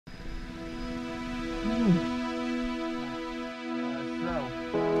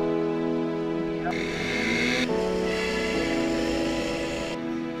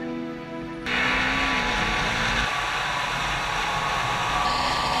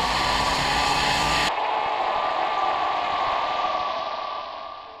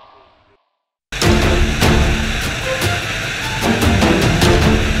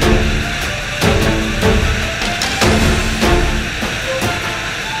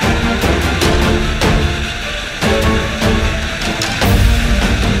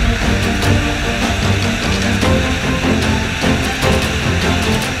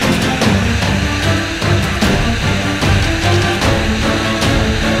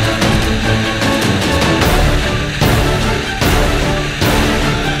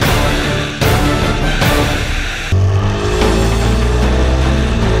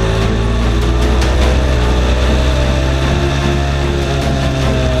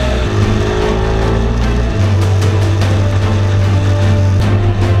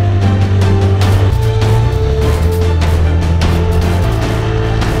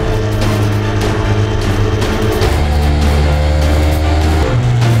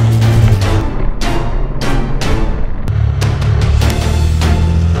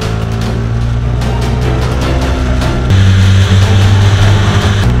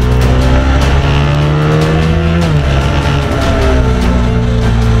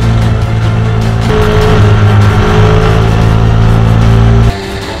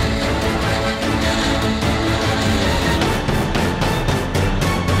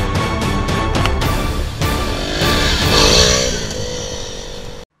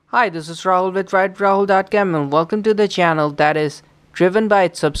Hi, this is Rahul with RideRahul.com and welcome to the channel that is driven by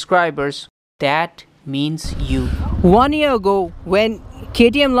its subscribers. That means you. 1 year ago, when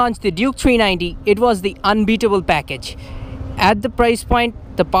KTM launched the Duke 390, it was the unbeatable package. At the price point,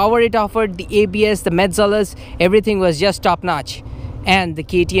 the power it offered, the ABS, the Metzeler's, everything was just top notch. And the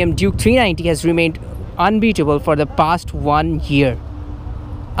KTM Duke 390 has remained unbeatable for the past 1 year.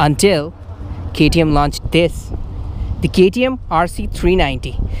 Until KTM launched this. The KTM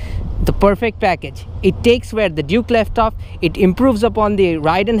RC390, the perfect package. It takes where the Duke left off, it improves upon the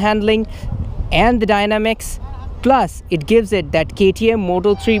ride and handling and the dynamics, plus it gives it that KTM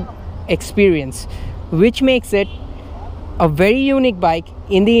Moto3 experience, which makes it a very unique bike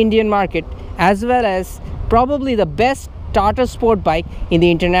in the Indian market, as well as probably the best starter sport bike in the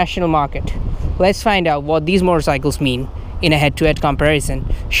international market. Let's find out what these motorcycles mean in a head-to-head comparison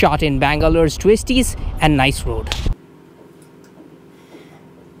shot in Bangalore's Twisties and Nice Road.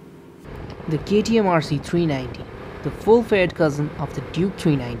 The KTM RC390, the full-fed cousin of the Duke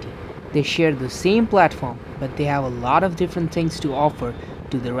 390. They share the same platform, but they have a lot of different things to offer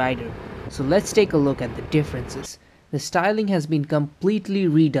to the rider. So let's take a look at the differences. The styling has been completely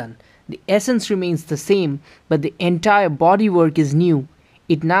redone. The essence remains the same, but the entire bodywork is new.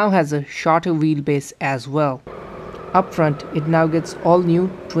 It now has a shorter wheelbase as well. Up front, it now gets all new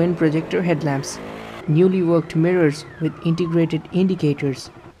twin projector headlamps, newly worked mirrors with integrated indicators,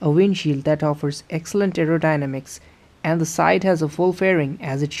 a windshield that offers excellent aerodynamics, and the side has a full fairing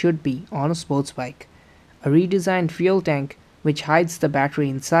as it should be on a sports bike. A redesigned fuel tank which hides the battery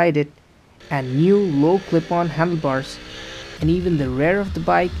inside it, and new low clip-on handlebars. And even the rear of the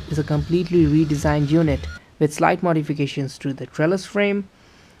bike is a completely redesigned unit with slight modifications to the trellis frame,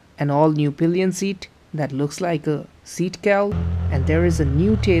 an all new pillion seat that looks like a seat cowl, and there is a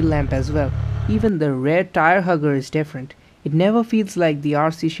new tail lamp as well. Even the rear tire hugger is different. It never feels like the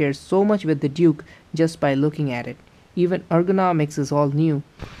RC shares so much with the Duke just by looking at it. Even ergonomics is all new.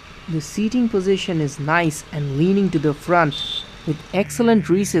 The seating position is nice and leaning to the front with excellent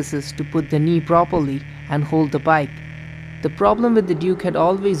recesses to put the knee properly and hold the bike. The problem with the Duke had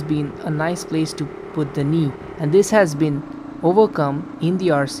always been a nice place to put the knee, and this has been overcome in the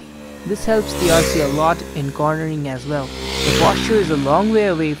RC. This helps the RC a lot in cornering as well. The posture is a long way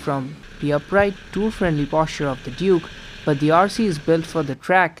away from the upright, tour-friendly posture of the Duke, but the RC is built for the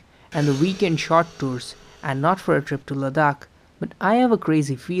track and the weekend short tours and not for a trip to Ladakh. But I have a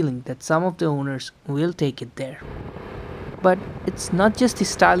crazy feeling that some of the owners will take it there. But it's not just the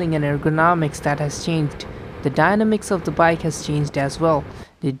styling and ergonomics that has changed. The dynamics of the bike has changed as well.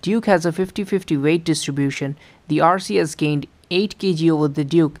 The Duke has a 50-50 weight distribution. The RC has gained 8 kg over the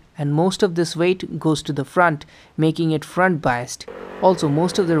Duke, and most of this weight goes to the front, making it front biased. Also,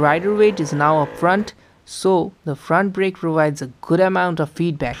 most of the rider weight is now up front, so the front brake provides a good amount of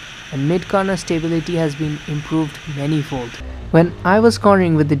feedback, and mid-corner stability has been improved manyfold. When I was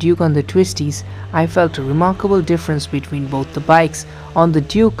cornering with the Duke on the Twisties, I felt a remarkable difference between both the bikes. On the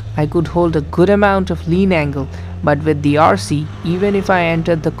Duke, I could hold a good amount of lean angle, but with the RC, even if I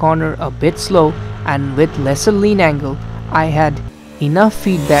entered the corner a bit slow, and with lesser lean angle, I had enough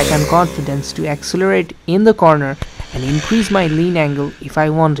feedback and confidence to accelerate in the corner and increase my lean angle if I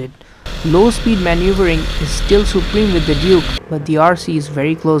wanted. Low speed maneuvering is still supreme with the Duke, but the RC is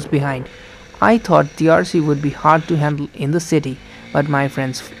very close behind. I thought the RC would be hard to handle in the city, but my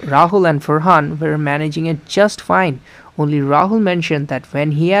friends Rahul and Farhan were managing it just fine. Only Rahul mentioned that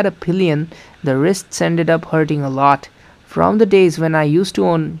when he had a pillion, the wrists ended up hurting a lot. From the days when I used to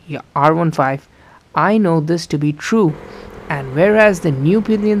own R15, I know this to be true. And whereas the new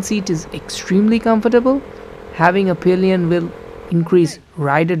pillion seat is extremely comfortable, having a pillion will increase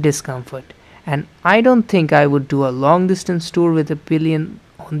rider discomfort. And I don't think I would do a long distance tour with a pillion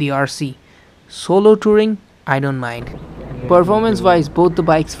on the RC. Solo touring, I don't mind. Performance wise, both the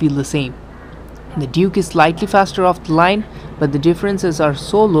bikes feel the same. The Duke is slightly faster off the line, but the differences are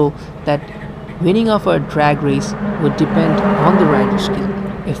so low that winning of a drag race would depend on the rider skill.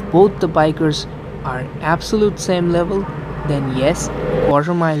 If both the bikers are absolute same level, then yes, a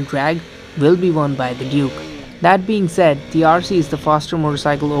quarter-mile drag will be won by the Duke. That being said, the RC is the faster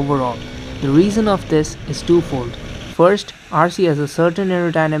motorcycle overall. The reason of this is twofold. First, RC has a certain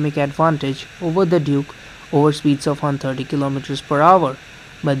aerodynamic advantage over the Duke over speeds of 130 km per hour,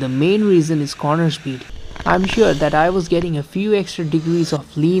 but the main reason is corner speed. I'm sure that I was getting a few extra degrees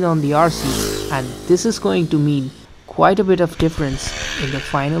of lean on the RC, and this is going to mean quite a bit of difference in the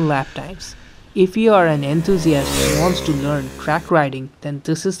final lap times. If you are an enthusiast who wants to learn track riding, then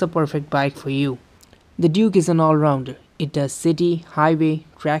this is the perfect bike for you. The Duke is an all-rounder. It does city, highway,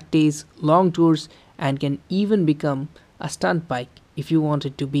 track days, long tours, and can even become a stunt bike if you want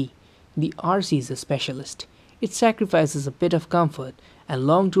it to be. The RC is a specialist. It sacrifices a bit of comfort and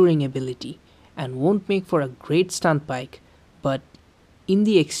long touring ability and won't make for a great stunt bike, but in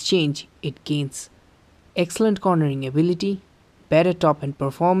the exchange it gains excellent cornering ability, better top end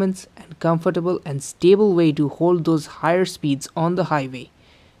performance, and comfortable and stable way to hold those higher speeds on the highway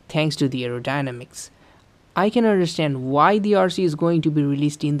thanks to the aerodynamics. I can understand why the RC is going to be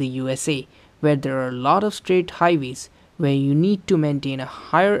released in the USA, where there are a lot of straight highways where you need to maintain a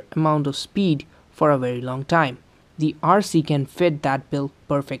higher amount of speed for a very long time. The RC can fit that bill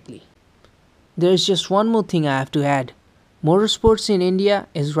perfectly. There's just one more thing I have to add. Motorsports in India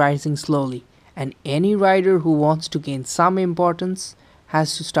is rising slowly, and any rider who wants to gain some importance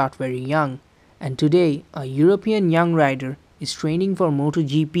has to start very young. And today, a European young rider is training for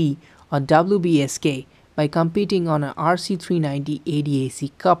MotoGP or WBSK by competing on an RC390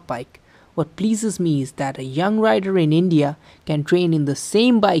 ADAC Cup bike. What pleases me is that a young rider in India can train in the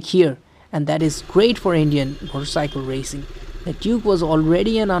same bike here, and that is great for Indian motorcycle racing. The Duke was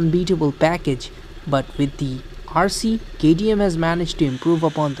already an unbeatable package, but with the RC, KTM has managed to improve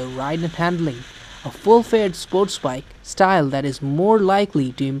upon the ride and handling, a full-fed sports bike style that is more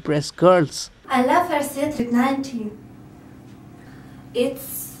likely to impress girls. I love RC390.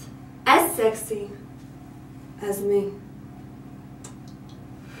 It's as sexy as me.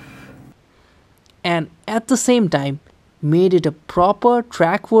 And at the same time, made it a proper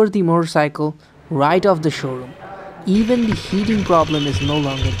track-worthy motorcycle right off the showroom. Even the heating problem is no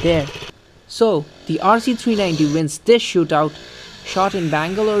longer there. So, the RC390 wins this shootout, shot in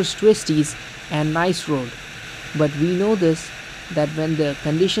Bangalore's Twisties and nice road. But we know this, that when the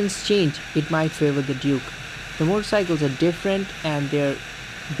conditions change, it might favor the Duke. The motorcycles are different and they're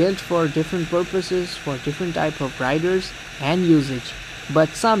built for different purposes, for different type of riders and usage. But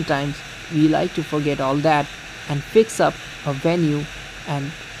sometimes we like to forget all that and fix up a venue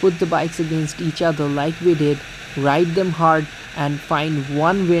and put the bikes against each other like we did, ride them hard and find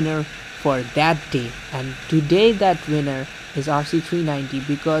one winner for that day. And today that winner is RC390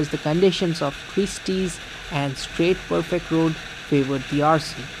 because the conditions of twisties and straight perfect road favored the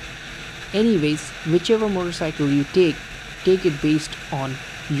RC. Anyways, whichever motorcycle you take it based on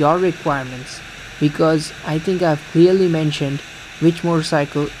your requirements, because I think I've clearly mentioned which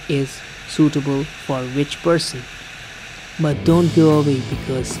motorcycle is suitable for which person. But don't go away,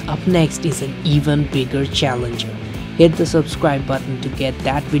 because up next is an even bigger challenger. Hit the subscribe button to get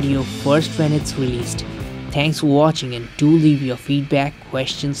that video first when it's released. Thanks for watching, and do leave your feedback,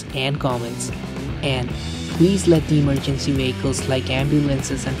 questions and comments. And please let the emergency vehicles like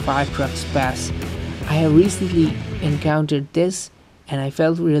ambulances and fire trucks pass. I have recently encountered this and I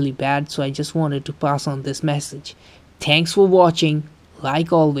felt really bad, so I just wanted to pass on this message. Thanks for watching,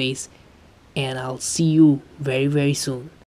 like always, and I'll see you very soon.